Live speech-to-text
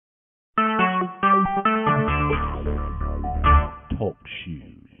Talk Show.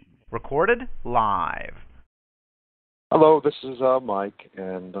 Recorded live. Hello, this is Mike,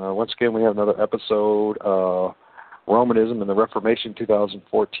 and once again we have another episode of Romanism and the Reformation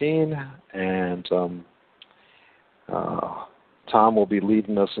 2014, and Tom will be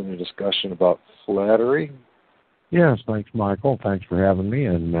leading us in a discussion about flattery. Yes, thanks, Michael. Thanks for having me,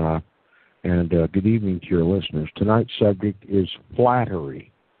 and good evening to your listeners. Tonight's subject is flattery.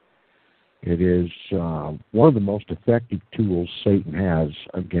 It is one of the most effective tools Satan has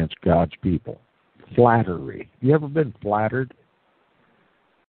against God's people. Flattery. You ever been flattered?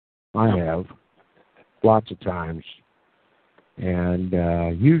 I have, lots of times. And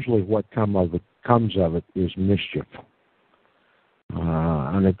usually what comes of it is mischief.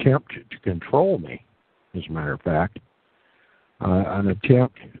 An attempt to control me, as a matter of fact. An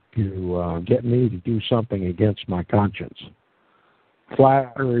attempt to get me to do something against my conscience.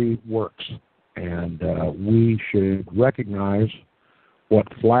 Flattery works, and we should recognize what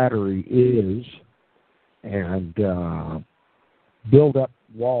flattery is and build up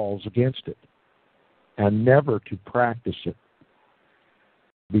walls against it, and never to practice it,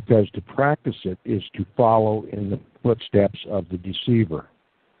 because to practice it is to follow in the footsteps of the deceiver.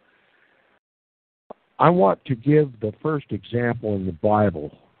 I want to give the first example in the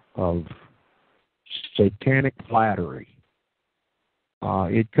Bible of satanic flattery.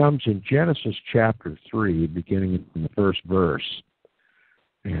 It comes in Genesis chapter 3, beginning in the first verse,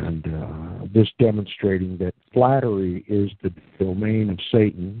 and this demonstrating that flattery is the domain of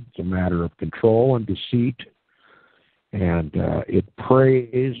Satan. It's a matter of control and deceit, and it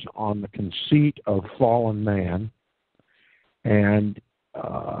preys on the conceit of fallen man, and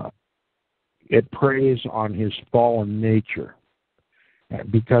it preys on his fallen nature,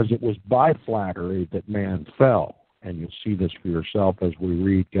 because it was by flattery that man fell. And you'll see this for yourself as we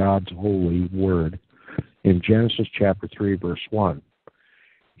read God's holy word in Genesis chapter 3, verse 1.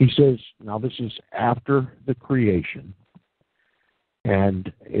 He says, now this is after the creation,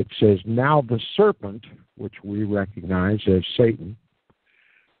 and it says, now the serpent, which we recognize as Satan,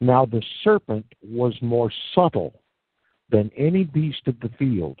 now the serpent was more subtle than any beast of the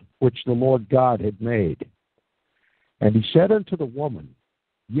field, which the Lord God had made. And he said unto the woman,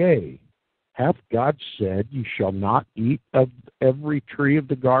 Yea, hath God said, You shall not eat of every tree of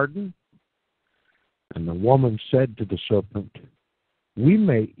the garden? And the woman said to the serpent, We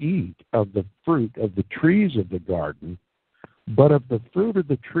may eat of the fruit of the trees of the garden, but of the fruit of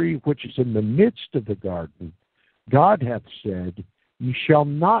the tree which is in the midst of the garden, God hath said, Ye shall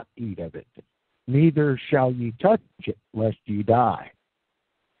not eat of it, neither shall ye touch it, lest ye die.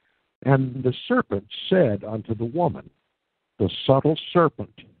 And the serpent said unto the woman, the subtle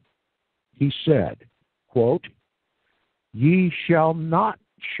serpent, he said, quote, Ye shall not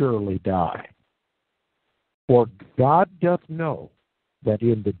surely die, for God doth know that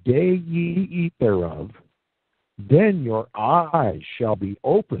in the day ye eat thereof, then your eyes shall be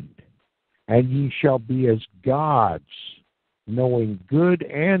opened, and ye shall be as gods, knowing good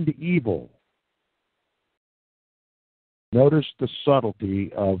and evil. Notice the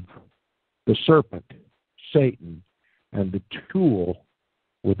subtlety of the serpent, Satan, and the tool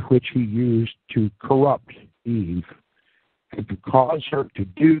with which he used to corrupt Eve and to cause her to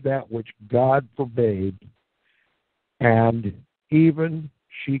do that which God forbade, and even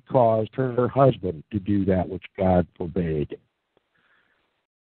she caused her husband to do that which God forbade.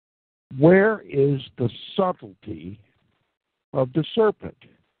 Where is the subtlety of the serpent?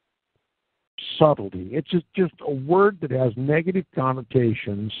 Subtlety. It's just a word that has negative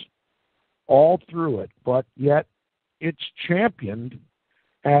connotations all through it, but yet it's championed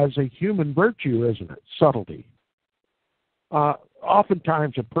as a human virtue, isn't it? Subtlety.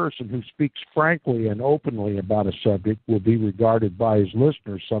 Oftentimes a person who speaks frankly and openly about a subject will be regarded by his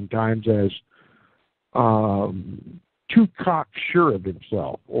listeners sometimes as too cocksure of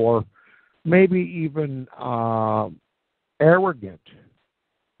himself, or maybe even arrogant,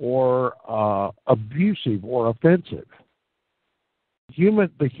 or abusive or offensive.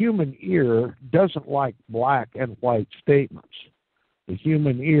 The human ear doesn't like black and white statements. The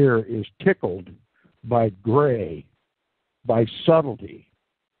human ear is tickled by gray, by subtlety.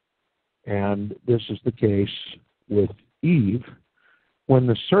 And this is the case with Eve when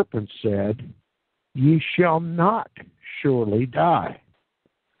the serpent said, Ye shall not surely die.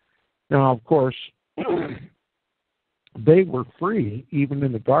 Now, of course, they were free, even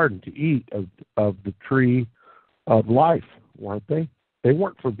in the garden, to eat of the tree of life, weren't they? They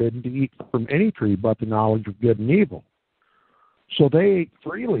weren't forbidden to eat from any tree but the knowledge of good and evil. So they ate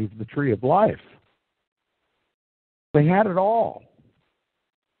freely of the tree of life. They had it all.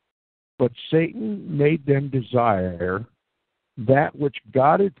 But Satan made them desire that which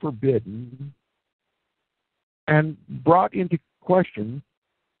God had forbidden and brought into question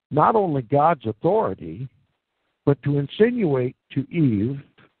not only God's authority, but to insinuate to Eve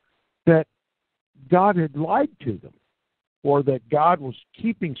that God had lied to them, or that God was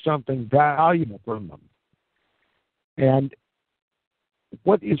keeping something valuable from them. And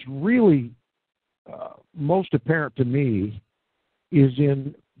what is really most apparent to me is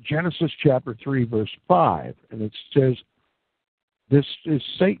in Genesis chapter 3, verse 5. And it says, this is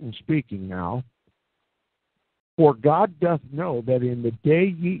Satan speaking now, "For God doth know that in the day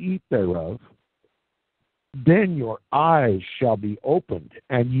ye eat thereof, then your eyes shall be opened,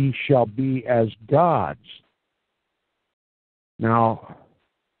 and ye shall be as gods." Now,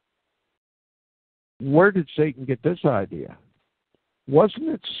 where did Satan get this idea? Wasn't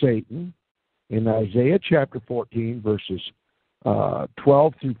it Satan in Isaiah chapter 14, verses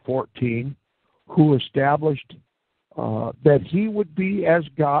 12 through 14, who established that he would be as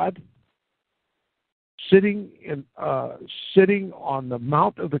God, sitting on the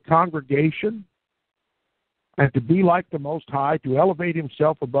mount of the congregation, and to be like the Most High, to elevate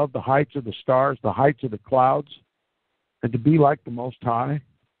himself above the heights of the stars, the heights of the clouds, and to be like the Most High?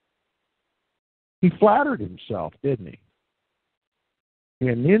 He flattered himself, didn't he?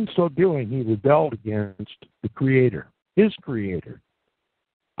 And in so doing, he rebelled against the Creator, his Creator,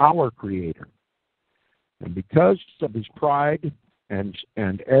 our Creator. And because of his pride and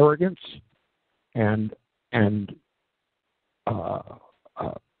arrogance and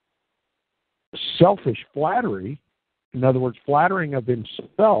selfish flattery, in other words, flattering of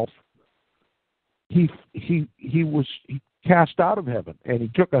himself, he was cast out of heaven, and he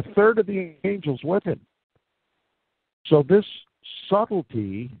took a third of the angels with him. So this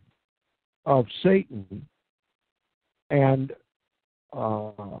subtlety of Satan and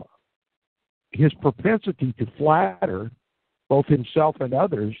his propensity to flatter both himself and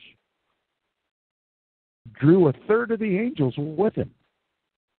others drew a third of the angels with him.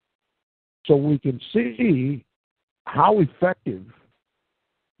 So we can see how effective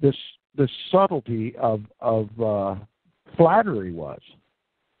this subtlety of flattery was.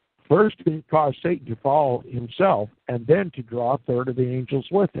 First, it caused Satan to fall himself, and then to draw a third of the angels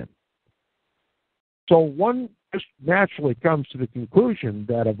with him. So one just naturally comes to the conclusion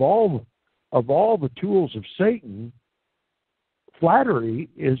that of all the tools of Satan, flattery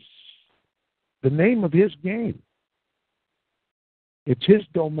is the name of his game. It's his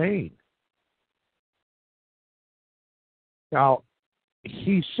domain. Now,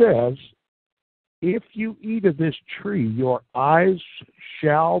 he says, if you eat of this tree, your eyes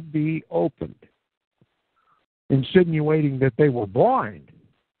shall be opened, insinuating that they were blind,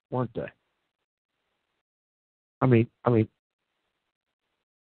 weren't they? I mean,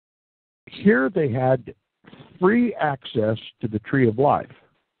 here they had free access to the tree of life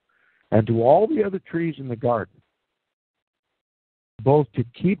and to all the other trees in the garden, both to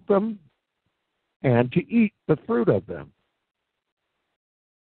keep them and to eat the fruit of them.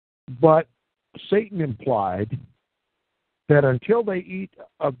 But Satan implied that until they eat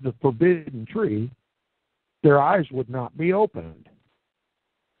of the forbidden tree, their eyes would not be opened.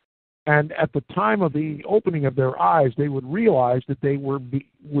 And at the time of the opening of their eyes, they would realize that they would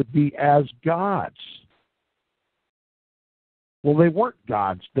be as gods. Well, they weren't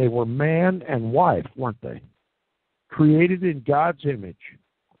gods. They were man and wife, weren't they? Created in God's image,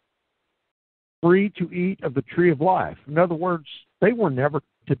 free to eat of the tree of life. In other words, they were never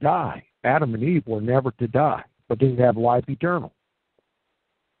to die. Adam and Eve were never to die, but they have life eternal.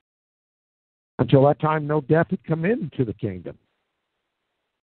 Until that time, no death had come into the kingdom,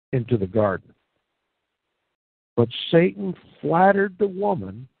 into the garden. But Satan flattered the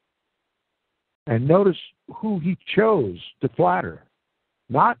woman, and notice who he chose to flatter.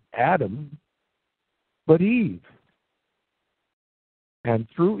 Not Adam, but Eve. And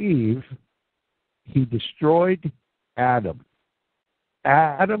through Eve, he destroyed Adam.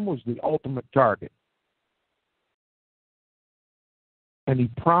 Adam was the ultimate target. And he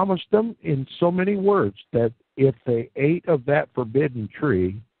promised them in so many words that if they ate of that forbidden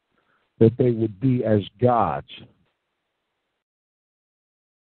tree, that they would be as gods.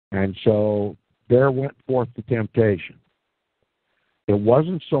 And so there went forth the temptation. It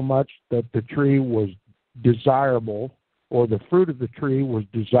wasn't so much that the tree was desirable or the fruit of the tree was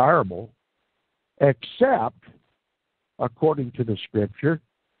desirable, except, according to the Scripture,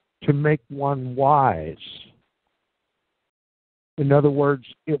 to make one wise. In other words,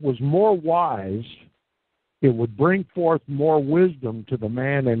 it was more wise, it would bring forth more wisdom to the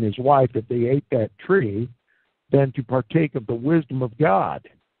man and his wife if they ate that tree than to partake of the wisdom of God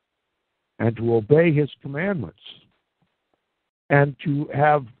and to obey his commandments. and to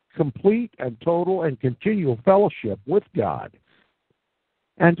have complete and total and continual fellowship with God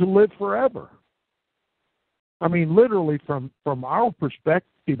and to live forever. I mean, literally, from our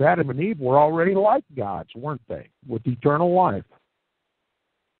perspective, Adam and Eve were already like gods, weren't they, with eternal life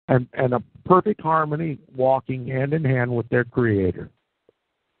and a perfect harmony, walking hand in hand with their Creator.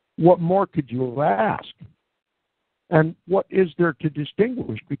 What more could you ask? And what is there to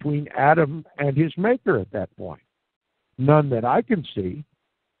distinguish between Adam and his Maker at that point? None that I can see,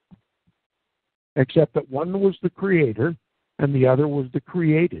 except that one was the Creator and the other was the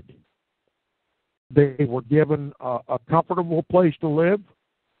created. They were given a comfortable place to live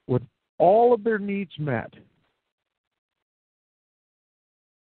with all of their needs met.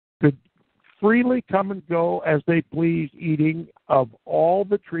 Could freely come and go as they pleased, eating of all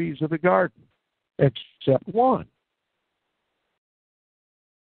the trees of the garden, except one.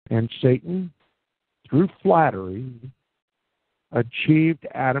 And Satan, through flattery, achieved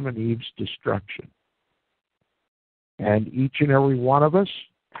Adam and Eve's destruction. And each and every one of us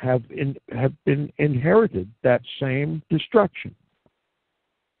have been inherited that same destruction.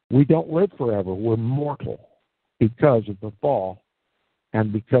 We don't live forever. We're mortal because of the fall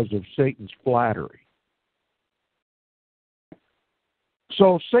and because of Satan's flattery.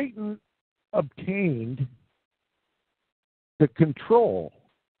 So Satan obtained the control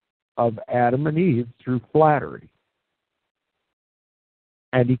of Adam and Eve through flattery.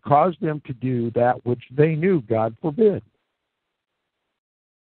 And he caused them to do that which they knew God forbid.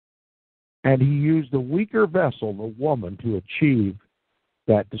 And he used the weaker vessel, the woman, to achieve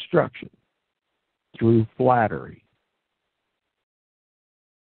that destruction through flattery.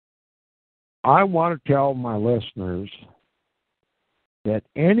 I want to tell my listeners that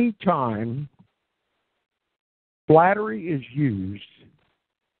any time flattery is used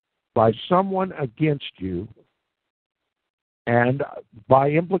by someone against you, and by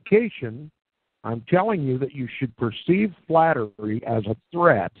implication, I'm telling you that you should perceive flattery as a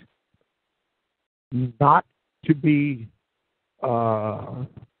threat, not to be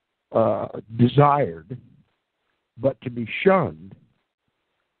desired, but to be shunned.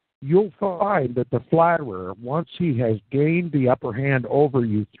 You'll find that the flatterer, once he has gained the upper hand over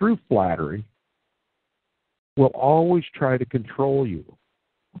you through flattery, will always try to control you.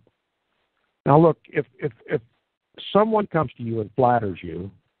 Now look, if someone comes to you and flatters you,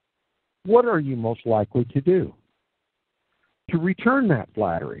 what are you most likely to do? To return that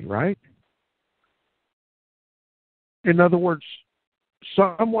flattery, right? In other words,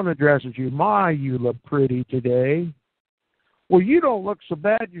 someone addresses you, "My, you look pretty today." Well, you don't look so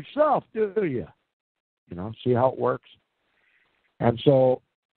bad yourself, do you? You know, see how it works? And so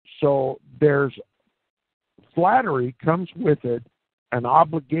there's flattery comes with it an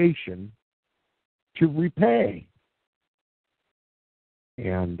obligation to repay.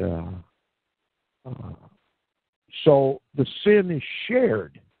 And so the sin is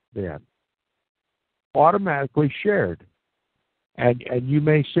shared then, automatically shared. And you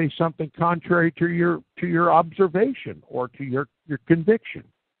may say something contrary to your observation or to your conviction,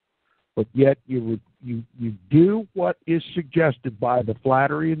 but yet you do what is suggested by the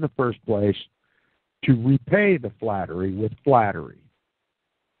flattery in the first place to repay the flattery with flattery.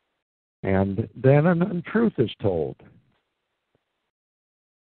 And then an untruth is told.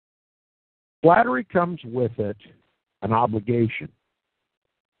 Flattery comes with it an obligation.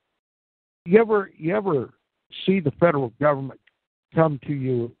 You ever see the federal government come to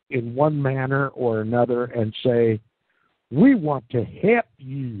you in one manner or another and say, "We want to help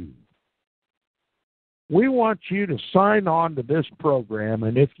you. We want you to sign on to this program,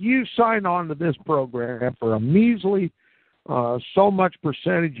 and if you sign on to this program for a measly so much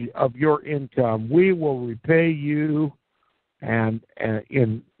percentage of your income, we will repay you and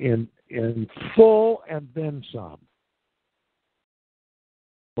in full and then some."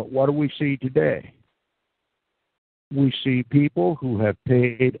 But what do we see today? We see people who have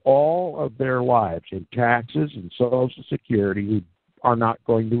paid all of their lives in taxes and Social Security who are not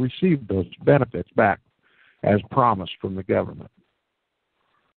going to receive those benefits back as promised from the government.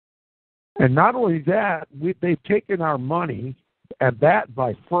 And not only that, they've taken our money, and that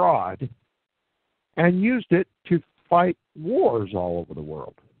by fraud, and used it to fight wars all over the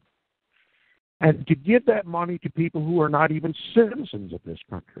world. And to give that money to people who are not even citizens of this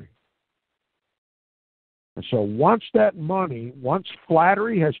country. And so once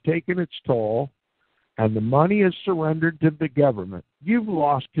flattery has taken its toll, and the money is surrendered to the government, you've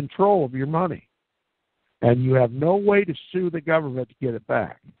lost control of your money. And you have no way to sue the government to get it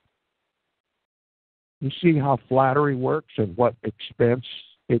back. You see how flattery works and what expense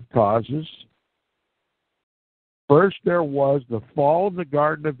it causes? First there was the fall of the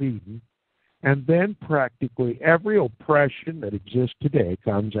Garden of Eden, and then practically every oppression that exists today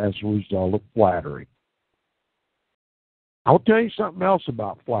comes as a result of flattery. I'll tell you something else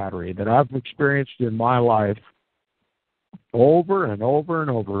about flattery that I've experienced in my life over and over and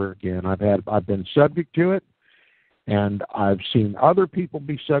over again. I've been subject to it, and I've seen other people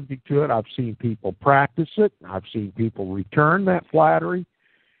be subject to it. I've seen people practice it. I've seen people return that flattery,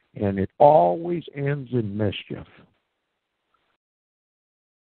 and it always ends in mischief.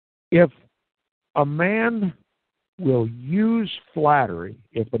 If a man will use flattery,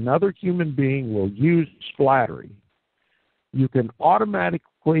 if another human being will use flattery, you can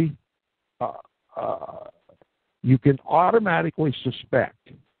automatically suspect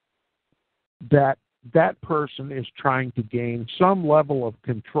that that person is trying to gain some level of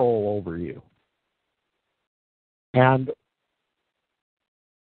control over you. And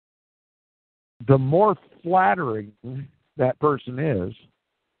the more flattering that person is,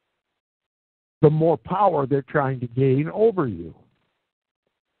 the more power they're trying to gain over you.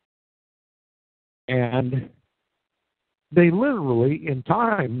 And they literally, in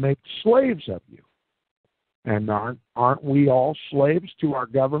time, make slaves of you. And aren't we all slaves to our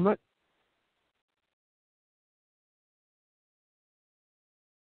government?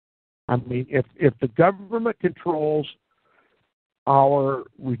 I mean, if the government controls our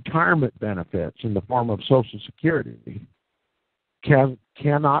retirement benefits in the form of Social Security,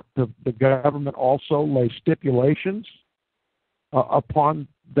 cannot the government also lay stipulations upon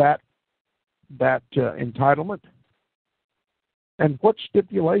that entitlement? And what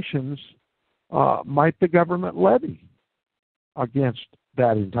stipulations might the government levy against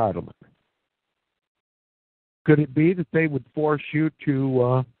that entitlement? Could it be that they would force you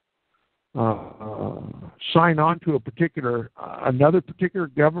to sign on to another particular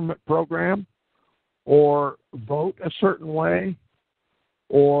government program, or vote a certain way,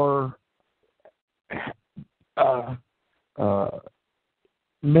 or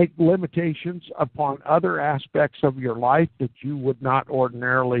make limitations upon other aspects of your life that you would not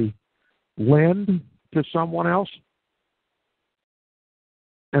ordinarily lend to someone else?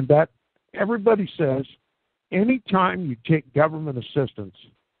 And that everybody says anytime you take government assistance,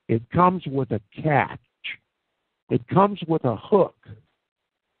 it comes with a catch. It comes with a hook.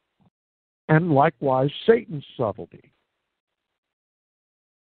 And likewise, Satan's subtlety.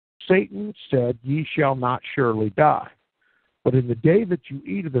 Satan said, "Ye shall not surely die. But in the day that you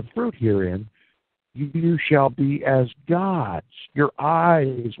eat of the fruit herein, you shall be as gods. Your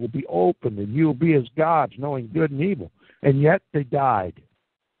eyes will be opened, and you will be as gods, knowing good and evil." And yet they died,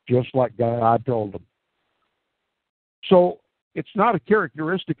 just like God told them. So it's not a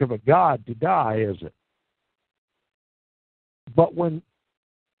characteristic of a God to die, is it? But when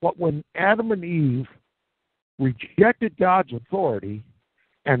Adam and Eve rejected God's authority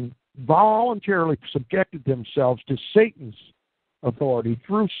and voluntarily subjected themselves to Satan's authority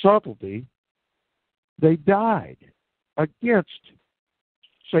through subtlety, they died against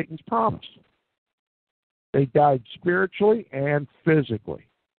Satan's promise. They died spiritually and physically,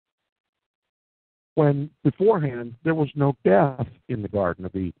 when beforehand there was no death in the Garden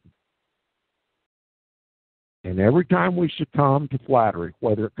of Eden. And every time we succumb to flattery,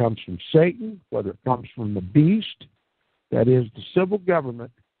 whether it comes from Satan, whether it comes from the beast, that is the civil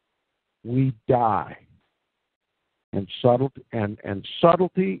government, we die. And subtlety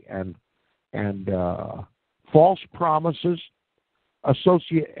and false promises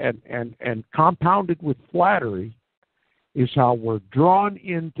associated and compounded with flattery is how we're drawn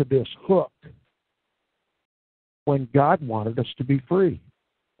into this hook when God wanted us to be free.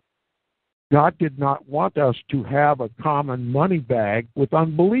 God did not want us to have a common money bag with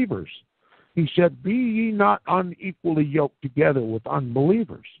unbelievers. He said, "Be ye not unequally yoked together with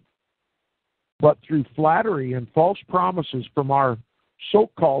unbelievers." But through flattery and false promises from our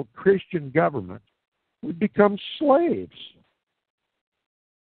so-called Christian government, we become slaves.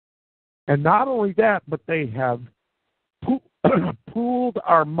 And not only that, but they have pooled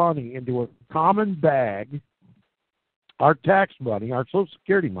our money into a common bag, our tax money, our Social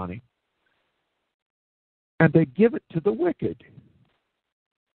Security money, and they give it to the wicked.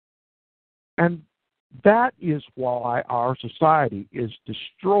 And that is why our society is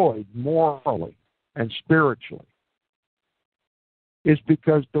destroyed morally and spiritually, is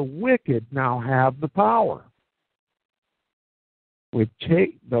because the wicked now have the power.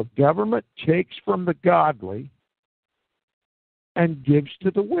 The government takes from the godly and gives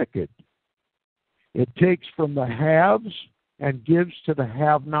to the wicked. It takes from the haves and gives to the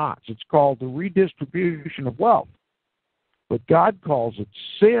have-nots. It's called the redistribution of wealth. But God calls it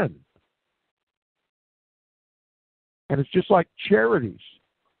sin. And it's just like charities.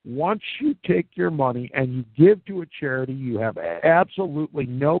 Once you take your money and you give to a charity, you have absolutely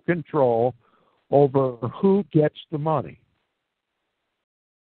no control over who gets the money.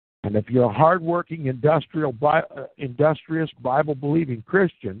 And if you're a hardworking, industrious, Bible-believing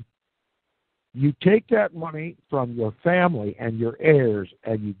Christian, you take that money from your family and your heirs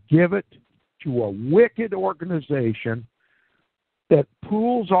and you give it to a wicked organization that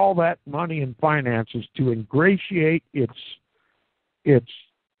pools all that money and finances to ingratiate its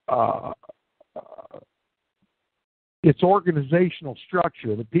organizational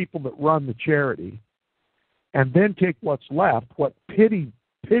structure, the people that run the charity, and then take what's left, what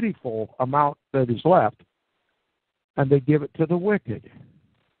pitiful amount that is left, and they give it to the wicked.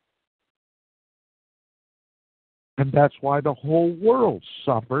 And that's why the whole world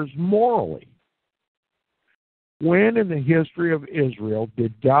suffers morally. When in the history of Israel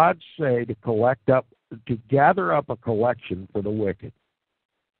did God say to gather up a collection for the wicked?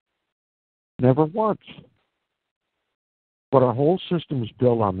 Never once. But our whole system is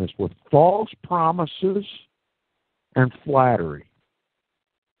built on this, with false promises and flattery.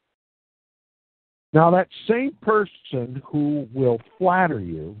 Now that same person who will flatter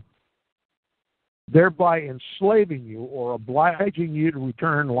you, thereby enslaving you or obliging you to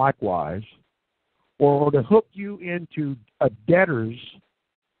return likewise, or to hook you into a debtor's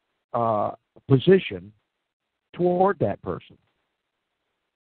position toward that person,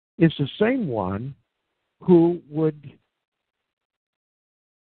 is the same one who would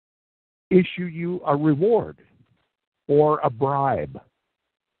issue you a reward or a bribe.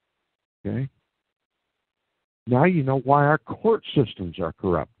 Okay? Now you know why our court systems are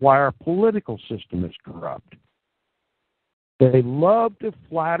corrupt, why our political system is corrupt. They love to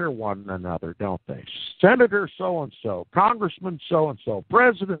flatter one another, don't they? Senator so-and-so, Congressman so-and-so,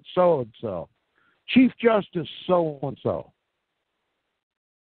 President so-and-so, Chief Justice so-and-so.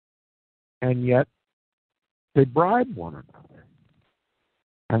 And yet, they bribe one another.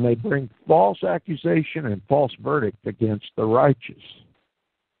 And they bring false accusation and false verdict against the righteous.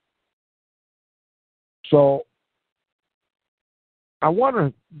 So, I want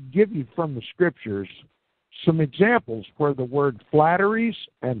to give you from the Scriptures some examples where the word flatteries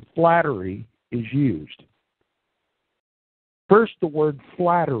and flattery is used. First, the word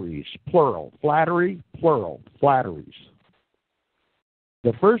flatteries, plural. Flattery, plural. Flatteries.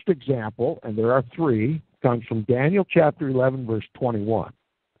 The first example, and there are three, comes from Daniel chapter 11, verse 21.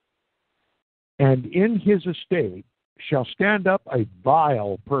 And in his estate shall stand up a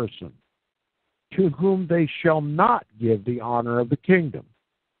vile person, to whom they shall not give the honor of the kingdom,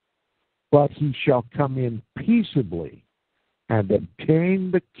 but he shall come in peaceably and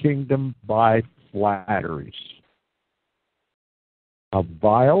obtain the kingdom by flatteries. A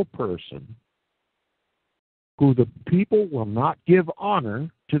vile person who the people will not give honor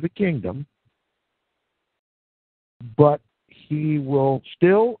to the kingdom, but he will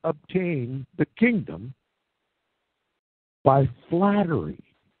still obtain the kingdom by flattery.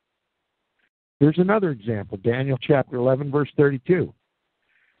 Here's another example, Daniel chapter 11, verse 32.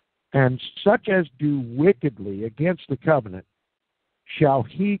 And such as do wickedly against the covenant shall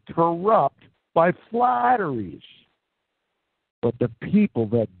he corrupt by flatteries. But the people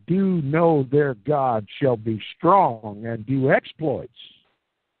that do know their God shall be strong and do exploits.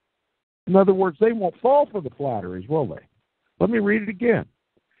 In other words, they won't fall for the flatteries, will they? Let me read it again.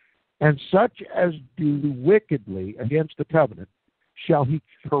 And such as do wickedly against the covenant shall he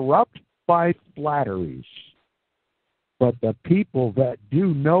corrupt by flatteries. But the people that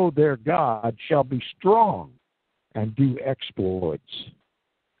do know their God shall be strong and do exploits.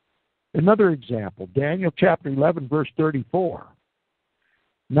 Another example, Daniel chapter 11, verse 34.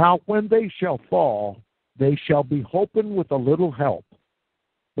 Now when they shall fall, they shall be holpen with a little help,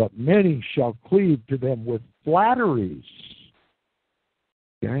 but many shall cleave to them with flatteries.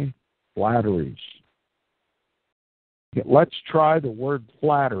 Okay? Flatteries. Okay, let's try the word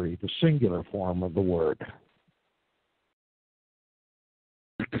flattery, the singular form of the word.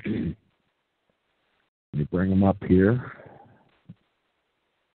 Let me bring them up here.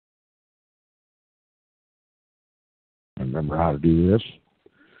 I remember how to do this.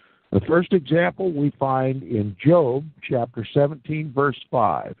 The first example we find in Job chapter 17, verse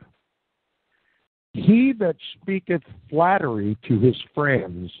 5. He that speaketh flattery to his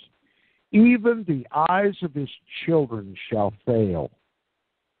friends, even the eyes of his children shall fail.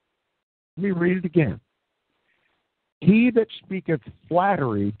 Let me read it again. He that speaketh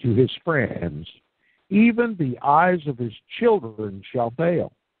flattery to his friends, even the eyes of his children shall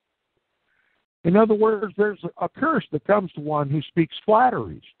fail. In other words, there's a curse that comes to one who speaks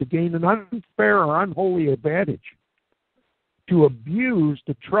flatteries to gain an unfair or unholy advantage. to abuse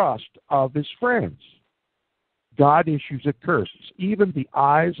the trust of his friends. God issues a curse. Even the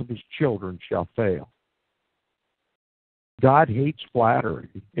eyes of his children shall fail. God hates flattery.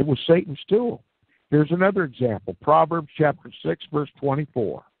 It was Satan's tool. Here's another example. Proverbs chapter 6, verse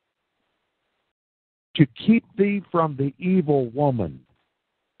 24. To keep thee from the evil woman,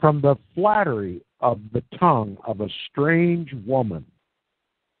 from the flattery of the tongue of a strange woman.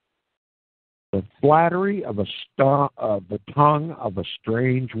 The flattery of the tongue of a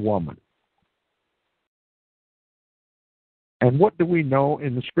strange woman. And what do we know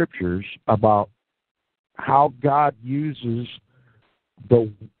in the Scriptures about how God uses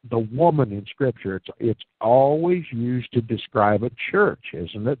the woman in Scripture? It's always used to describe a church,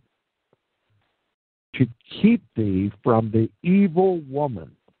 isn't it? To keep thee from the evil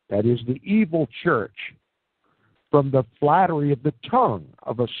woman, that is the evil church, from the flattery of the tongue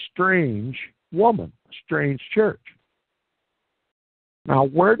of a strange woman, a strange church. Now,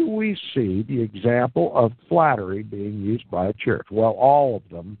 where do we see the example of flattery being used by a church? Well, all of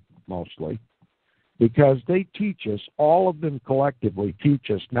them, mostly, because they teach us, all of them collectively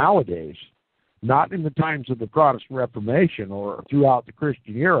teach us nowadays, not in the times of the Protestant Reformation or throughout the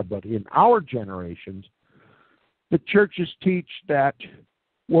Christian era, but in our generations, the churches teach that,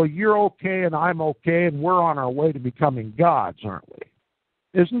 well, you're okay and I'm okay and we're on our way to becoming gods, aren't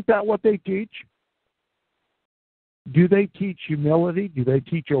we? Isn't that what they teach? Do they teach humility? Do they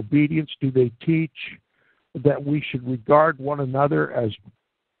teach obedience? Do they teach that we should regard one another as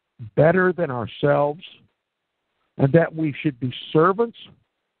better than ourselves and that we should be servants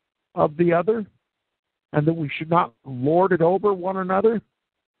of the other and that we should not lord it over one another?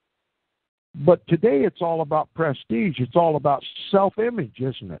 But today it's all about prestige. It's all about self-image,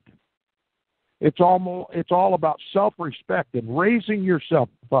 isn't it? It's all about self-respect and raising yourself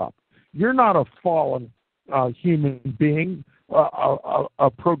up. You're not a fallen human being, a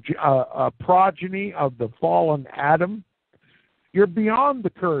progeny of the fallen Adam. You're beyond the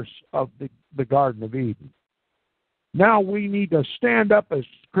curse of the Garden of Eden. Now we need to stand up as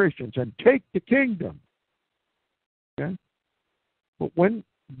Christians and take the kingdom. Okay? But when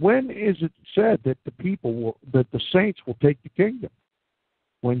is it said that that the saints will take the kingdom?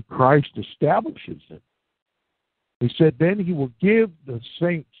 When Christ establishes it. He said, then he will give the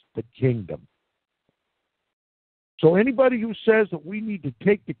saints the kingdom. So anybody who says that we need to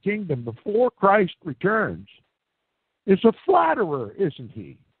take the kingdom before Christ returns is a flatterer, isn't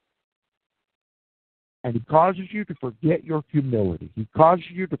he? And he causes you to forget your humility. He causes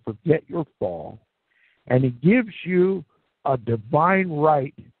you to forget your fall. And he gives you a divine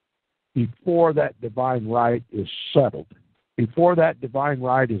right before that divine right is settled. Before that divine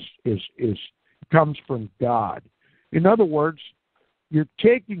right comes from God. In other words, you're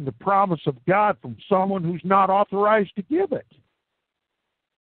taking the promise of God from someone who's not authorized to give it.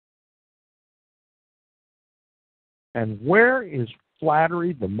 And where is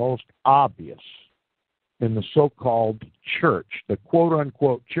flattery the most obvious? In the so-called church, the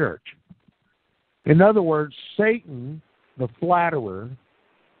quote-unquote church. In other words, Satan, the flatterer,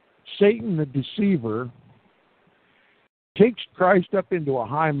 Satan, the deceiver, takes Christ up into a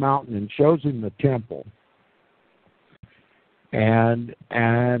high mountain and shows him the temple and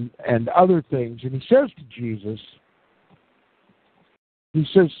other things. And he says to Jesus, he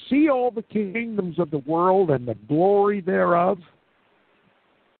says, see all the kingdoms of the world and the glory thereof.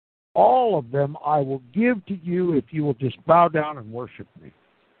 All of them I will give to you if you will just bow down and worship me.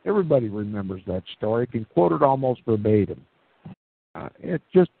 Everybody remembers that story. Can quote it almost verbatim.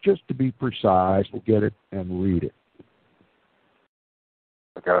 Just to be precise, we'll get it and read it.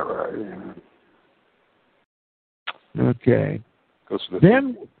 I got it right. Okay.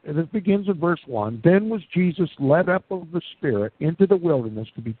 Then, this begins in verse 1, then was Jesus led up of the Spirit into the wilderness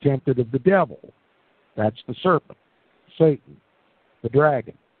to be tempted of the devil. That's the serpent, Satan, the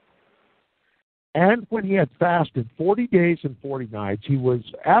dragon. And when he had fasted 40 days and 40 nights, he was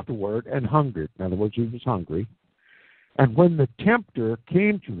afterward and hungered. In other words, he was hungry. And when the tempter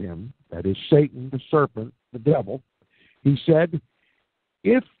came to him, that is Satan, the serpent, the devil, he said,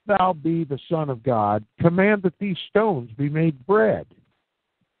 if thou be the Son of God, command that these stones be made bread.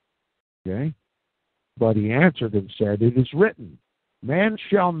 Okay? But he answered and said, it is written, man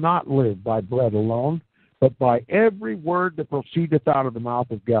shall not live by bread alone, but by every word that proceedeth out of the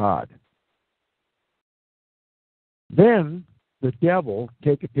mouth of God. Then the devil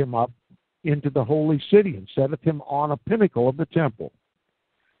taketh him up into the holy city, and setteth him on a pinnacle of the temple,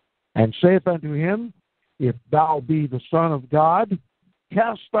 and saith unto him, if thou be the Son of God,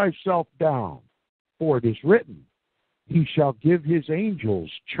 cast thyself down, for it is written, he shall give his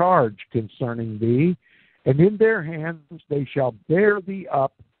angels charge concerning thee, and in their hands they shall bear thee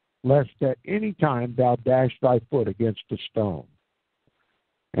up, lest at any time thou dash thy foot against a stone.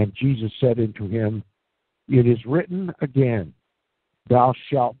 And Jesus said unto him, It is written again, Thou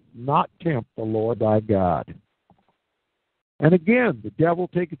shalt not tempt the Lord thy God. And again the devil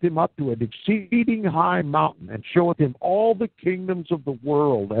taketh him up to an exceeding high mountain, and showeth him all the kingdoms of the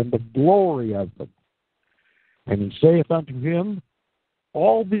world, and the glory of them. And he saith unto him,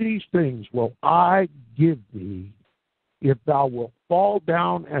 All these things will I give thee, if thou wilt fall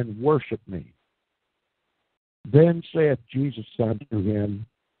down and worship me. Then saith Jesus unto him,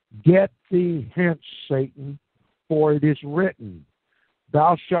 Get thee hence, Satan, for it is written,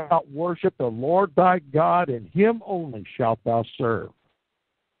 Thou shalt worship the Lord thy God, and him only shalt thou serve.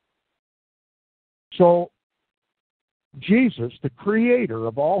 So, Jesus, the creator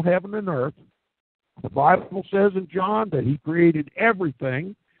of all heaven and earth, the Bible says in John that he created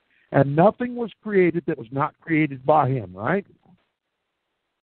everything, and nothing was created that was not created by him, right?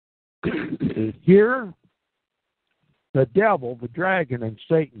 Here, the devil, the dragon, and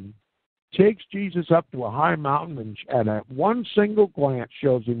Satan takes Jesus up to a high mountain and at one single glance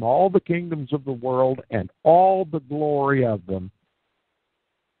shows him all the kingdoms of the world and all the glory of them,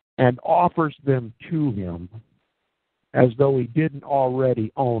 and offers them to him as though he didn't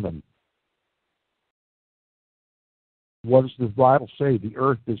already own them. What does the Bible say? The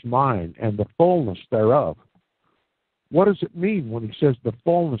earth is mine and the fullness thereof. What does it mean when he says the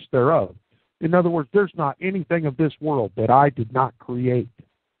fullness thereof? In other words, there's not anything of this world that I did not create.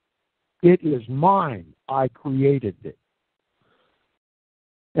 It is mine. I created it.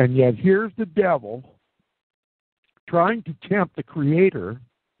 And yet here's the devil trying to tempt the Creator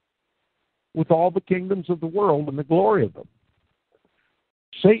with all the kingdoms of the world and the glory of them.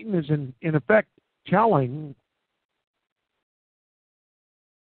 Satan is in effect telling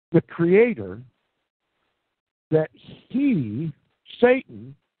the Creator that he,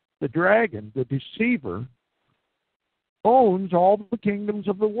 Satan, the dragon, the deceiver, owns all the kingdoms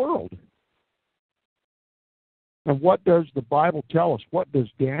of the world. And what does the Bible tell us? What does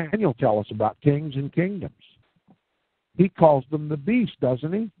Daniel tell us about kings and kingdoms? He calls them the beast,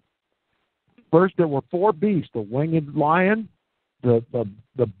 doesn't he? First there were four beasts: the winged lion, the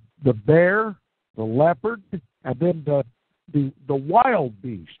bear, the leopard, and then the wild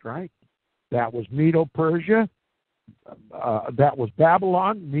beast, right? That was Medo-Persia, that was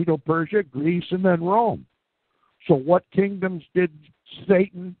Babylon, Medo-Persia, Greece, and then Rome. So what kingdoms did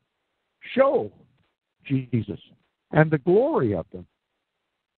Satan show Jesus? And the glory of them.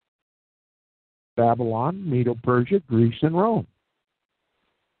 Babylon, Medo-Persia, Greece, and Rome.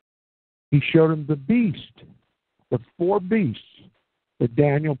 He showed him the beast, the four beasts that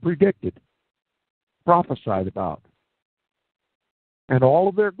Daniel predicted, prophesied about, and all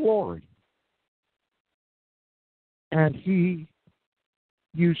of their glory. And he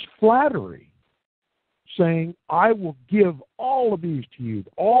used flattery, saying, I will give all of these to you,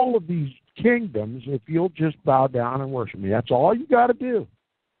 all of these kingdoms, if you'll just bow down and worship me. That's all you got to do.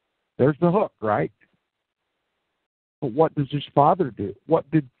 There's the hook, right? But what does his father do? What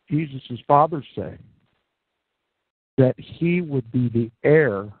did Jesus' father say? That he would be the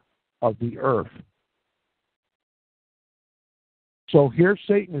heir of the earth. So here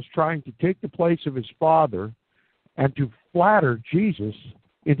Satan is trying to take the place of his father and to flatter Jesus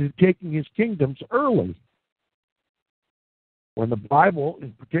into taking his kingdoms early. When the Bible,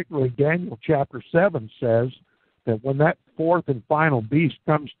 and particularly Daniel chapter 7, says that when that fourth and final beast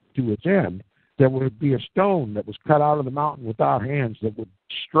comes to its end, there would be a stone that was cut out of the mountain without hands that would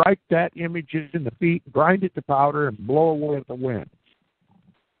strike that image in the feet, grind it to powder, and blow away with the wind.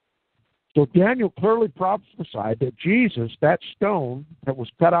 So Daniel clearly prophesied that Jesus, that stone that was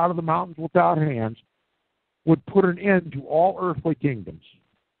cut out of the mountains without hands, would put an end to all earthly kingdoms.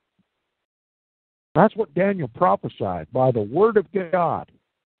 That's what Daniel prophesied by the word of God,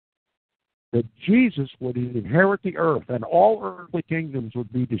 that Jesus would inherit the earth and all earthly kingdoms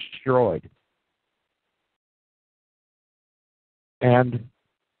would be destroyed. And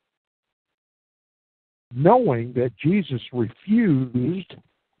knowing that Jesus refused,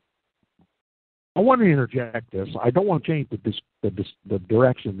 I want to interject this. I don't want to change the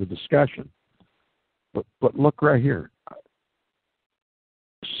direction of the discussion, but look right here.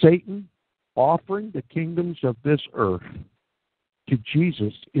 Satan offering the kingdoms of this earth to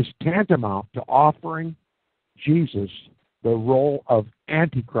Jesus is tantamount to offering Jesus the role of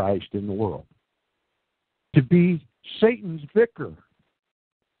Antichrist in the world, to be Satan's vicar.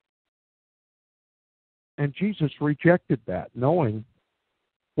 And Jesus rejected that, knowing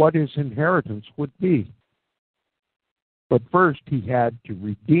what his inheritance would be. But first he had to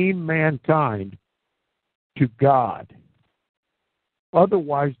redeem mankind to God.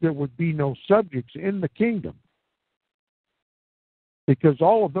 Otherwise, there would be no subjects in the kingdom, because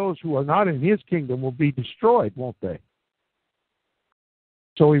all of those who are not in his kingdom will be destroyed, won't they?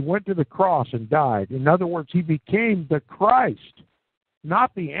 So he went to the cross and died. In other words, he became the Christ,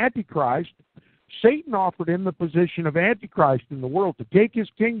 not the Antichrist. Satan offered him the position of Antichrist in the world to take his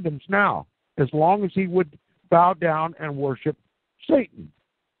kingdoms now, as long as he would bow down and worship Satan.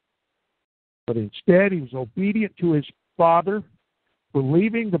 But instead, he was obedient to his Father,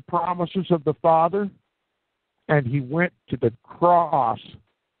 believing the promises of the Father, and he went to the cross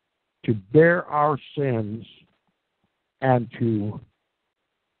to bear our sins and to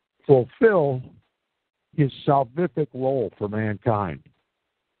fulfill his salvific role for mankind,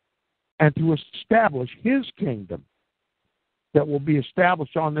 and to establish his kingdom that will be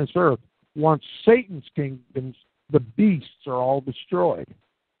established on this earth once Satan's kingdoms, the beasts, are all destroyed.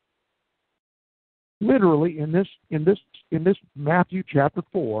 Literally, in this Matthew chapter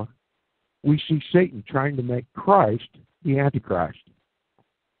 4, we see Satan trying to make Christ the Antichrist.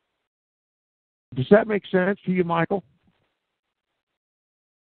 Does that make sense to you, Michael?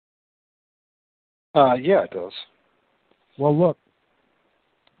 Yeah, it does. Well, look,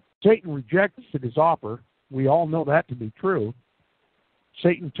 Satan rejected his offer. We all know that to be true.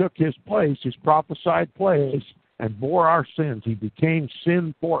 Satan took his place, his prophesied place, and bore our sins. He became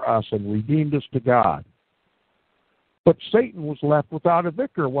sin for us and redeemed us to God. But Satan was left without a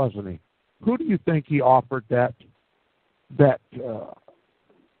vicar, wasn't he? Who do you think he offered that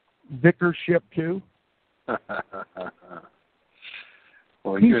vicarship to?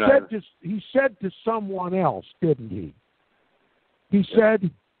 Well, he said to someone else, didn't he? He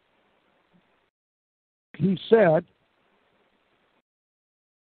said,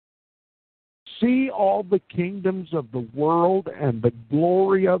 see all the kingdoms of the world and the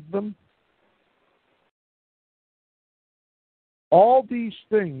glory of them. All these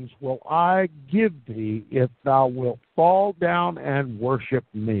things will I give thee if thou wilt fall down and worship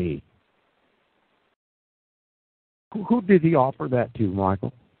me. Who did he offer that to,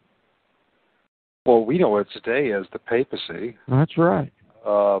 Michael? Well, we know it today as the papacy. That's right.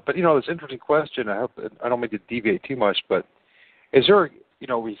 But, this interesting question, I don't mean to deviate too much, but is there,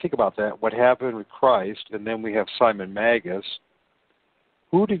 when you think about that, what happened with Christ, and then we have Simon Magus,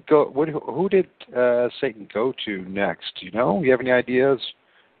 who did Satan go to next? Do you know? You have any ideas,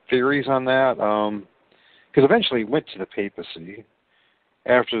 theories on that? Because eventually he went to the papacy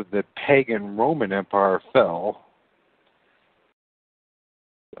after the pagan Roman Empire fell.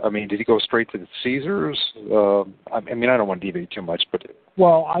 I mean, did he go straight to the Caesars? I don't want to deviate too much, but...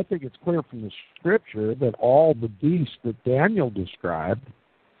 Well, I think it's clear from the Scripture that all the beasts that Daniel described,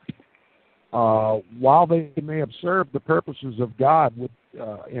 while they may have served the purposes of God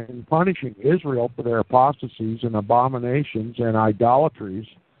in punishing Israel for their apostasies and abominations and idolatries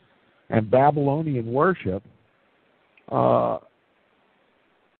and Babylonian worship,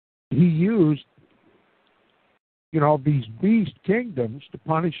 he used these beast kingdoms to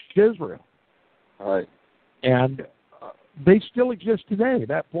punish Israel. Right. And they still exist today.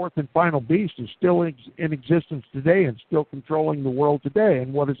 That fourth and final beast is still in existence today and still controlling the world today.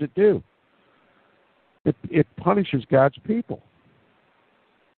 And what does it do? It punishes God's people.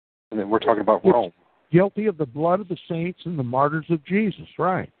 And then we're talking about Rome. Guilty of the blood of the saints and the martyrs of Jesus.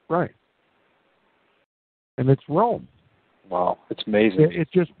 Right. And it's Rome. Wow, it's amazing. It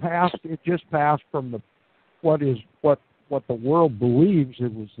just passed from what the world believes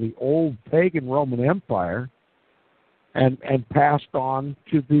it was the old pagan Roman Empire, and passed on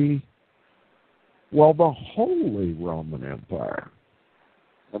to the Holy Roman Empire.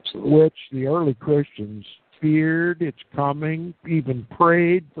 Absolutely. Which the early Christians feared its coming, even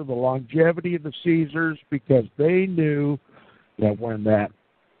prayed for the longevity of the Caesars, because they knew that when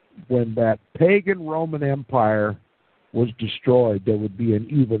that pagan Roman Empire was destroyed, there would be an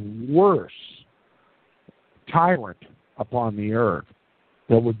even worse tyrant upon the earth.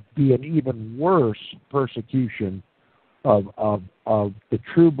 There would be an even worse persecution of the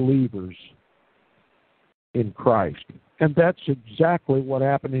true believers in Christ. And that's exactly what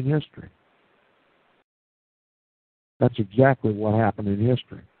happened in history. That's exactly what happened in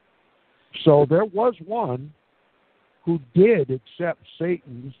history. So there was one who did accept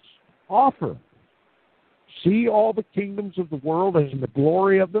Satan's offer. See all the kingdoms of the world and the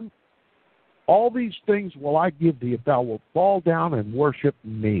glory of them? All these things will I give thee if thou wilt fall down and worship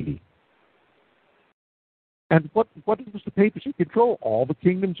me. And what does the papacy control? All the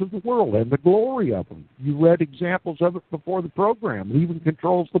kingdoms of the world and the glory of them. You read examples of it before the program. It even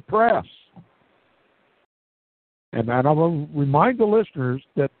controls the press. And I will remind the listeners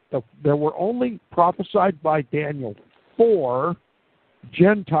that there were only prophesied by Daniel 4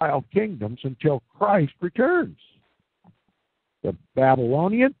 Gentile kingdoms until Christ returns. The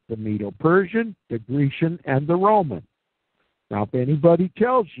Babylonian, the Medo-Persian, the Grecian, and the Roman. Now, if anybody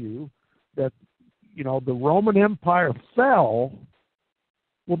tells you that, the Roman Empire fell,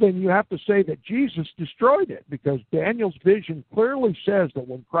 well, then you have to say that Jesus destroyed it, because Daniel's vision clearly says that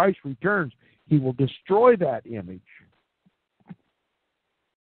when Christ returns, he will destroy that image.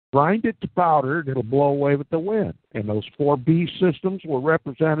 Grind it to powder, and it'll blow away with the wind. And those 4 beast systems were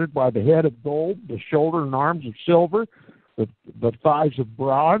represented by the head of gold, the shoulder and arms of silver, the thighs of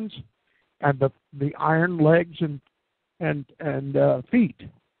bronze, and the iron legs and feet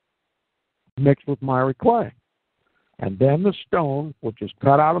mixed with miry clay. And then the stone, which is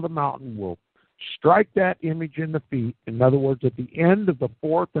cut out of the mountain, will strike that image in the feet. In other words, at the end of the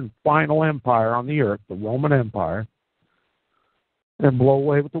 4th and final empire on the earth, the Roman Empire, and blow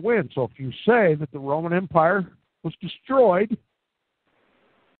away with the wind. So if you say that the Roman Empire was destroyed,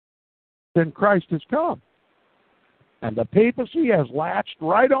 then Christ has come. And the papacy has latched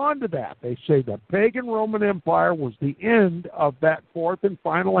right onto that. They say the pagan Roman Empire was the end of that 4th and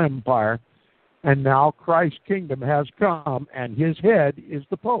final empire, and now Christ's kingdom has come, and his head is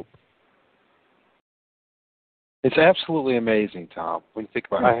the Pope. It's absolutely amazing, Tom, when you think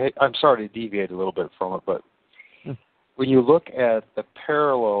about it. I'm sorry to deviate a little bit from it, but when you look at the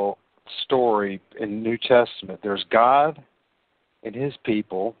parallel story in the New Testament, there's God and his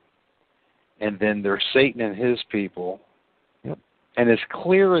people, and then there's Satan and his people. Yep. And as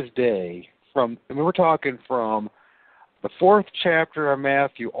clear as day, we're talking from the 4th chapter of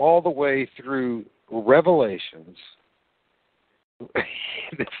Matthew all the way through Revelations,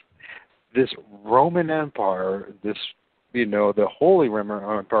 this Roman Empire, the Holy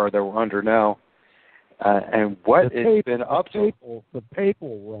Roman Empire that we're under now, and what it's been up to. The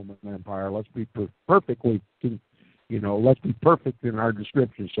papal Roman Empire, let's be perfectly, let's be perfect in our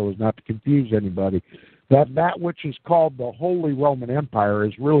description so as not to confuse anybody. That which is called the Holy Roman Empire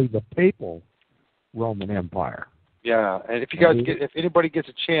is really the papal Roman Empire. Yeah, and if anybody gets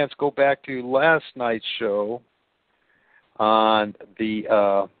a chance, go back to last night's show on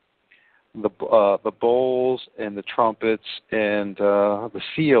the bowls and the trumpets and the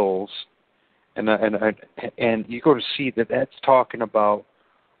seals, and you're going to see that that's talking about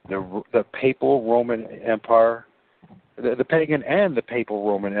the papal Roman Empire, the pagan and the papal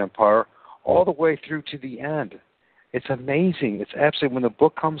Roman Empire, all the way through to the end. It's amazing. It's absolutely, when the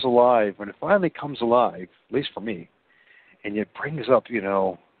book comes alive, when it finally comes alive, at least for me, and it brings up,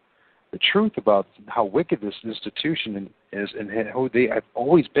 the truth about how wicked this institution is and how they have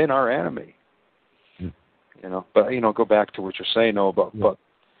always been our enemy. But go back to what you're saying,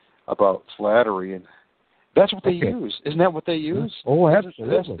 about flattery, and that's what they use. Isn't that what they use? Oh,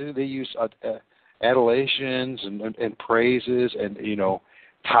 absolutely. They use adulations and praises and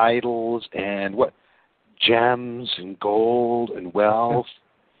titles and gems and gold and wealth.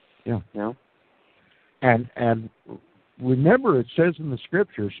 Yeah. And remember, it says in the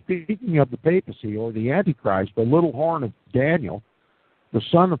Scripture, speaking of the papacy or the Antichrist, the little horn of Daniel, the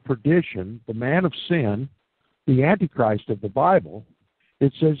son of perdition, the man of sin, the Antichrist of the Bible,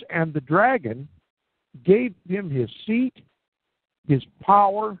 it says, and the dragon gave him his seat, his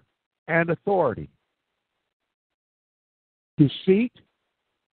power, and authority. His seat,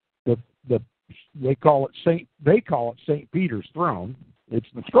 they call it St. Peter's throne. It's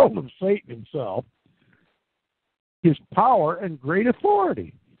the throne of Satan himself. His power and great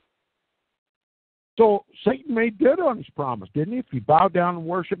authority. So Satan made good on his promise, didn't he? If you bow down and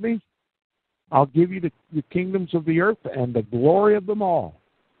worship me, I'll give you the kingdoms of the earth and the glory of them all.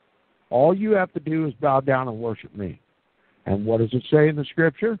 All you have to do is bow down and worship me. And what does it say in the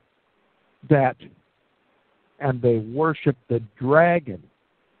Scripture? And they worshiped the dragon,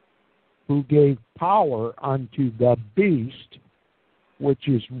 who gave power unto the beast, which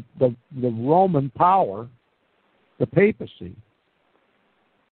is the Roman power, the papacy.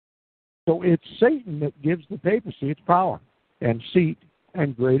 So it's Satan that gives the papacy its power and seat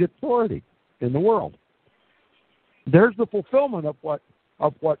and great authority in the world. There's the fulfillment of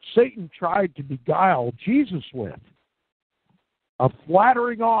what Satan tried to beguile Jesus with, a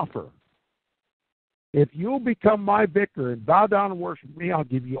flattering offer. If you'll become my vicar and bow down and worship me, I'll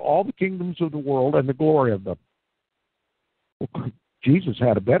give you all the kingdoms of the world and the glory of them. Well, Jesus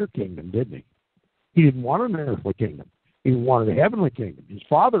had a better kingdom, didn't he? He didn't want an earthly kingdom. He wanted a heavenly kingdom. His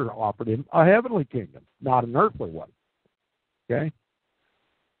Father offered him a heavenly kingdom, not an earthly one. Okay?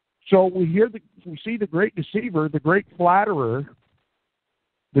 So we see the great deceiver, the great flatterer,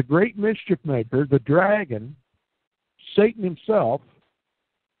 the great mischief maker, the dragon, Satan himself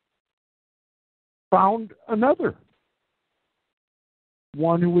found another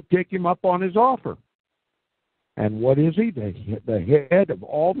one who would take him up on his offer. And what is he? The head of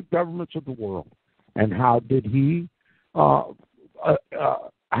all the governments of the world. And how did he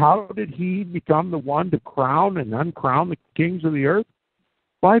become the one to crown and uncrown the kings of the earth?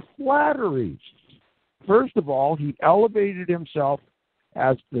 By flatteries. First of all, he elevated himself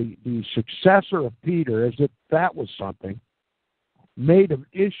as the successor of Peter, as if that was something, made an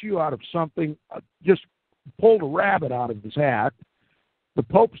issue out of something, just pulled a rabbit out of his hat. The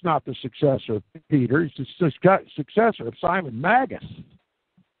Pope's not the successor of Peter. He's the successor of Simon Magus,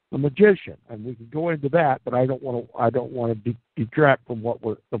 the magician. And we can go into that, but I don't want to detract from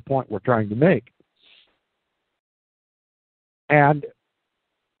the point we're trying to make. And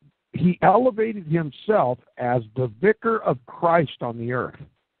he elevated himself as the vicar of Christ on the earth.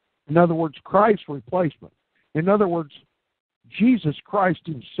 In other words, Christ's replacement. In other words, Jesus Christ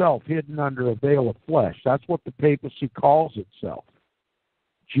himself hidden under a veil of flesh. That's what the papacy calls itself.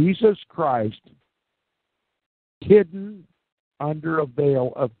 Jesus Christ hidden under a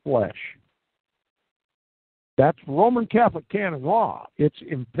veil of flesh. That's Roman Catholic canon law. It's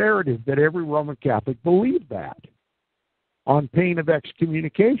imperative that every Roman Catholic believe that, on pain of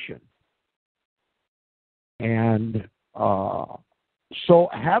excommunication. And so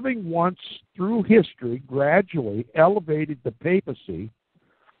having once, through history, gradually elevated the papacy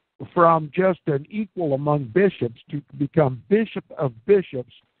from just an equal among bishops to become bishop of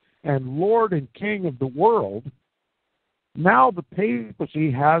bishops and Lord and King of the world, now the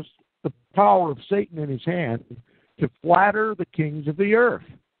papacy has the power of Satan in his hand to flatter the kings of the earth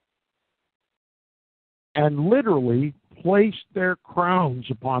and literally place their crowns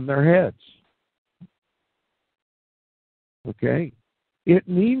upon their heads. Okay? It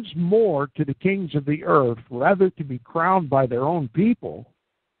means more to the kings of the earth rather to be crowned by their own people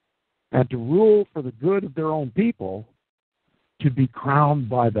and to rule for the good of their own people, to be crowned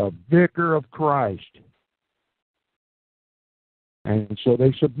by the vicar of Christ. And so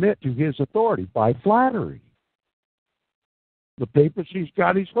they submit to his authority by flattery. The papacy's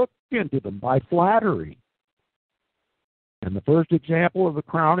got his hook into them by flattery. And the first example of the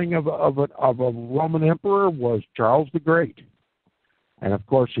crowning of a Roman emperor was Charles the Great. And of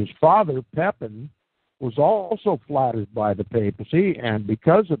course his father, Pepin, was also flattered by the papacy, and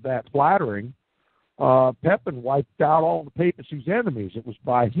because of that flattering, Pepin wiped out all the papacy's enemies. It was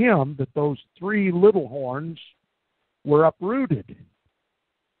by him that those three little horns were uprooted.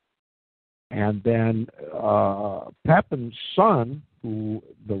 And then Pepin's son, who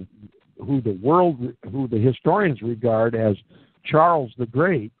the historians regard as Charles the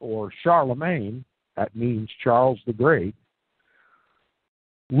Great, or Charlemagne, that means Charles the Great,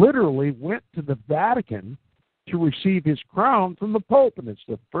 literally went to the Vatican to receive his crown from the Pope. And it's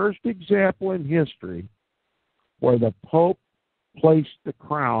the first example in history where the Pope placed the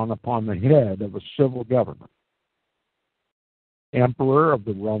crown upon the head of a civil government, emperor of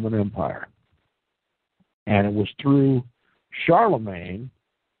the Roman Empire. And it was through Charlemagne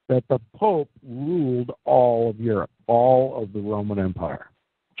that the Pope ruled all of Europe, all of the Roman Empire,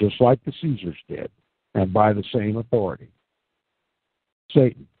 just like the Caesars did, and by the same authority.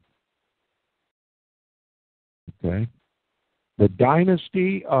 Satan. Okay? The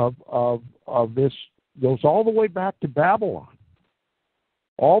dynasty of this goes all the way back to Babylon.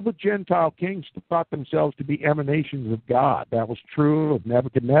 All the Gentile kings thought themselves to be emanations of God. That was true of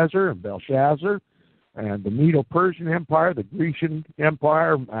Nebuchadnezzar and Belshazzar and the Medo-Persian Empire, the Grecian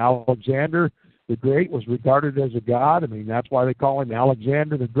Empire. Alexander the Great was regarded as a god. I mean, that's why they call him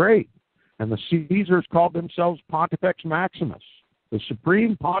Alexander the Great. And the Caesars called themselves Pontifex Maximus, the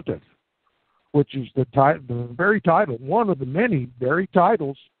Supreme Pontiff, which is the very title, one of the many very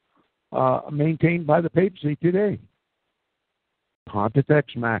titles maintained by the papacy today.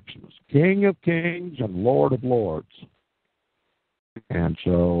 Pontifex Maximus, King of Kings and Lord of Lords. And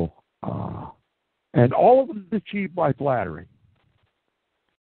so, and all of it is achieved by flattery.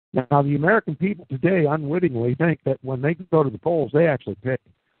 Now, the American people today unwittingly think that when they go to the polls, they actually pick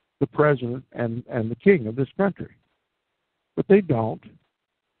the president and the king of this country. But they don't.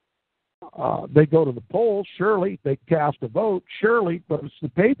 They go to the polls, surely. They cast a vote, surely. But it's the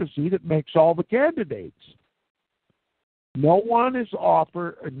papacy that makes all the candidates. No one is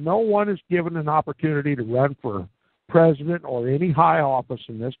given an opportunity to run for president or any high office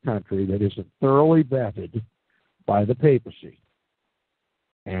in this country that isn't thoroughly vetted by the papacy.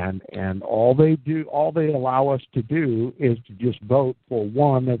 And all they allow us to do is to just vote for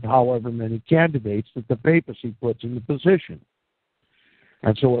one of however many candidates that the papacy puts in the position.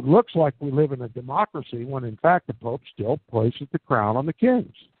 And so it looks like we live in a democracy when in fact the Pope still places the crown on the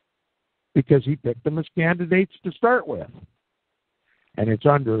kings because he picked them as candidates to start with. And it's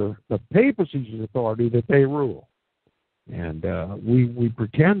under the papacy's authority that they rule. And we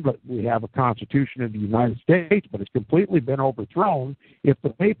pretend that we have a constitution of the United States, but it's completely been overthrown if the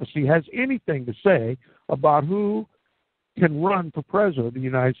papacy has anything to say about who can run for president of the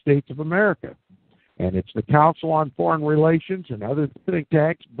United States of America. And it's the Council on Foreign Relations and other think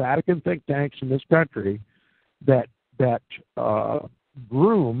tanks, Vatican think tanks in this country, that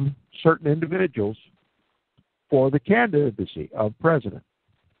groom certain individuals for the candidacy of president.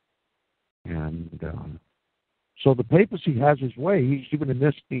 And so the papacy has his way. Even in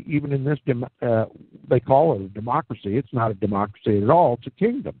this, they call it a democracy. It's not a democracy at all. It's a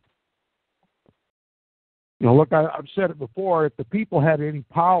kingdom. You know, look, I've said it before. If the people had any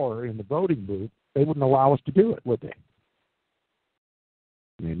power in the voting booth, they wouldn't allow us to do it, would they?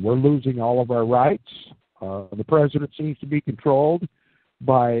 I mean, we're losing all of our rights. The president seems to be controlled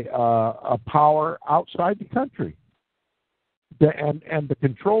by a power outside the country. And the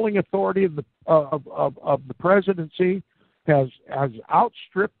controlling authority of the presidency has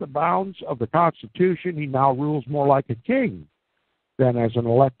outstripped the bounds of the Constitution. He now rules more like a king than as an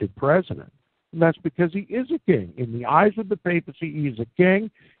elected president. And that's because he is a king. In the eyes of the papacy, he is a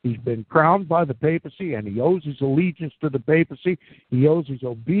king. He's been crowned by the papacy, and he owes his allegiance to the papacy. He owes his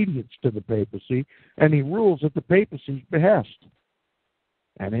obedience to the papacy, and he rules at the papacy's behest.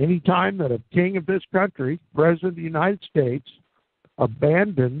 And any time that a king of this country, president of the United States,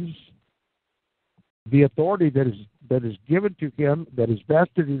 abandons the authority that is given to him, that is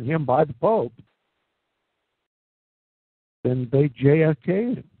vested in him by the Pope, then they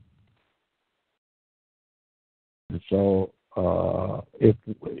JFK him. And so,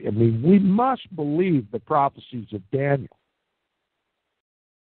 we must believe the prophecies of Daniel.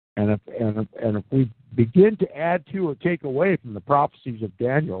 And if we begin to add to or take away from the prophecies of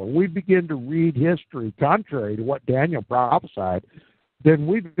Daniel, and we begin to read history contrary to what Daniel prophesied, then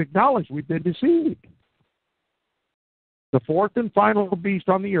we've acknowledged we've been deceived. The fourth and final beast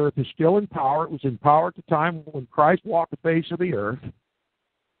on the earth is still in power. It was in power at the time when Christ walked the face of the earth.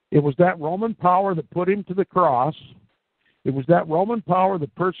 It was that Roman power that put him to the cross. It was that Roman power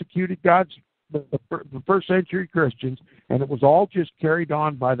that persecuted the first century Christians, and it was all just carried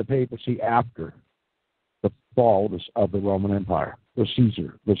on by the papacy after the fall of the Roman Empire, the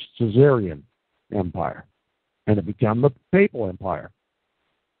Caesarian Empire, and it became the Papal Empire.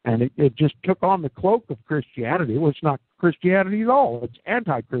 And it just took on the cloak of Christianity. Well, it's not Christianity at all. It's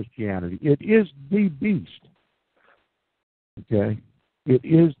anti-Christianity. It is the beast. Okay? It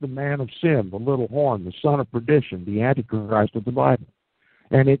is the man of sin, the little horn, the son of perdition, the Antichrist of the Bible.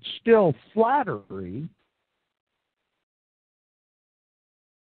 And it's still flattery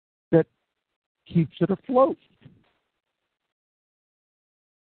that keeps it afloat.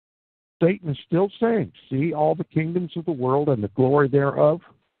 Satan is still saying, see all the kingdoms of the world and the glory thereof?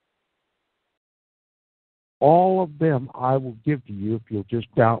 All of them I will give to you if you'll just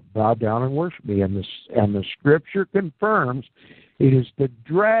bow down and worship me. And the Scripture confirms it is the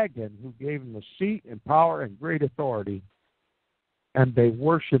dragon who gave them the seat and power and great authority, and they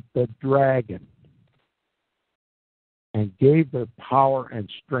worshiped the dragon and gave their power and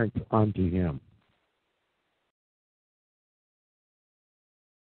strength unto him.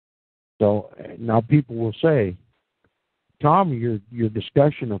 So now people will say, Tom, your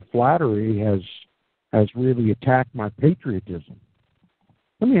discussion of flattery has really attacked my patriotism.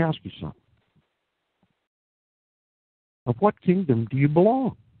 Let me ask you something. Of what kingdom do you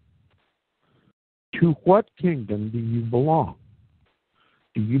belong? To what kingdom do you belong?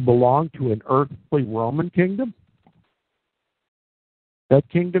 Do you belong to an earthly Roman kingdom? That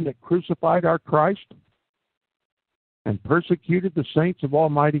kingdom that crucified our Christ and persecuted the saints of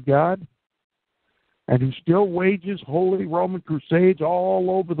Almighty God, and who still wages holy Roman crusades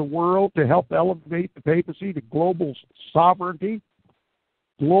all over the world to help elevate the papacy to global sovereignty,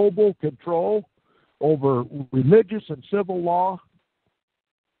 global control over religious and civil law?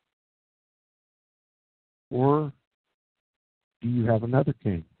 Or do you have another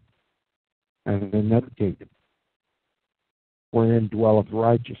king and another kingdom wherein dwelleth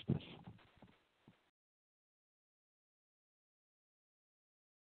righteousness?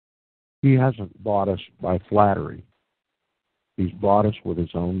 He hasn't bought us by flattery. He's bought us with his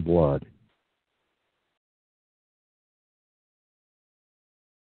own blood.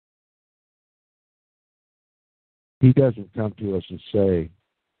 He doesn't come to us and say,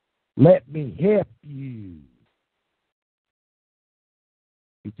 let me help you.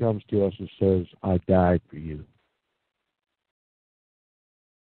 He comes to us and says, I died for you.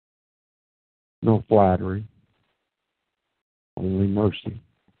 no flattery, only mercy.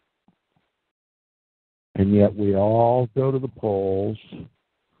 And yet we all go to the polls,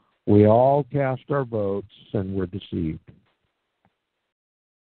 we all cast our votes, and we're deceived.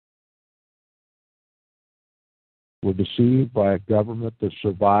 We're deceived by a government that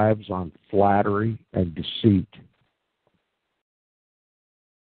survives on flattery and deceit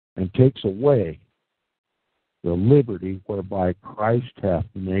and takes away the liberty whereby Christ hath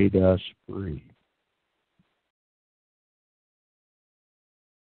made us free.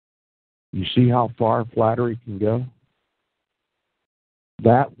 You see how far flattery can go?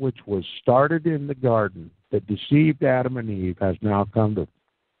 That which was started in the garden that deceived Adam and Eve has now come to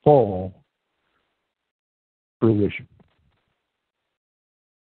full fruition.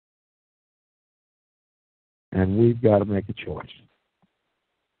 And we've got to make a choice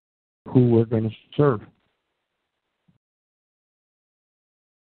who we're going to serve.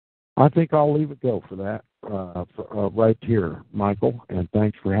 I think I'll leave it go for that right here, Michael, and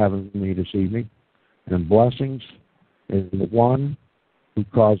thanks for having me this evening. And blessings in the one who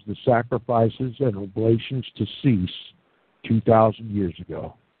caused the sacrifices and oblations to cease 2,000 years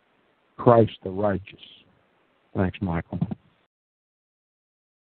ago, Christ the righteous. Thanks, Michael.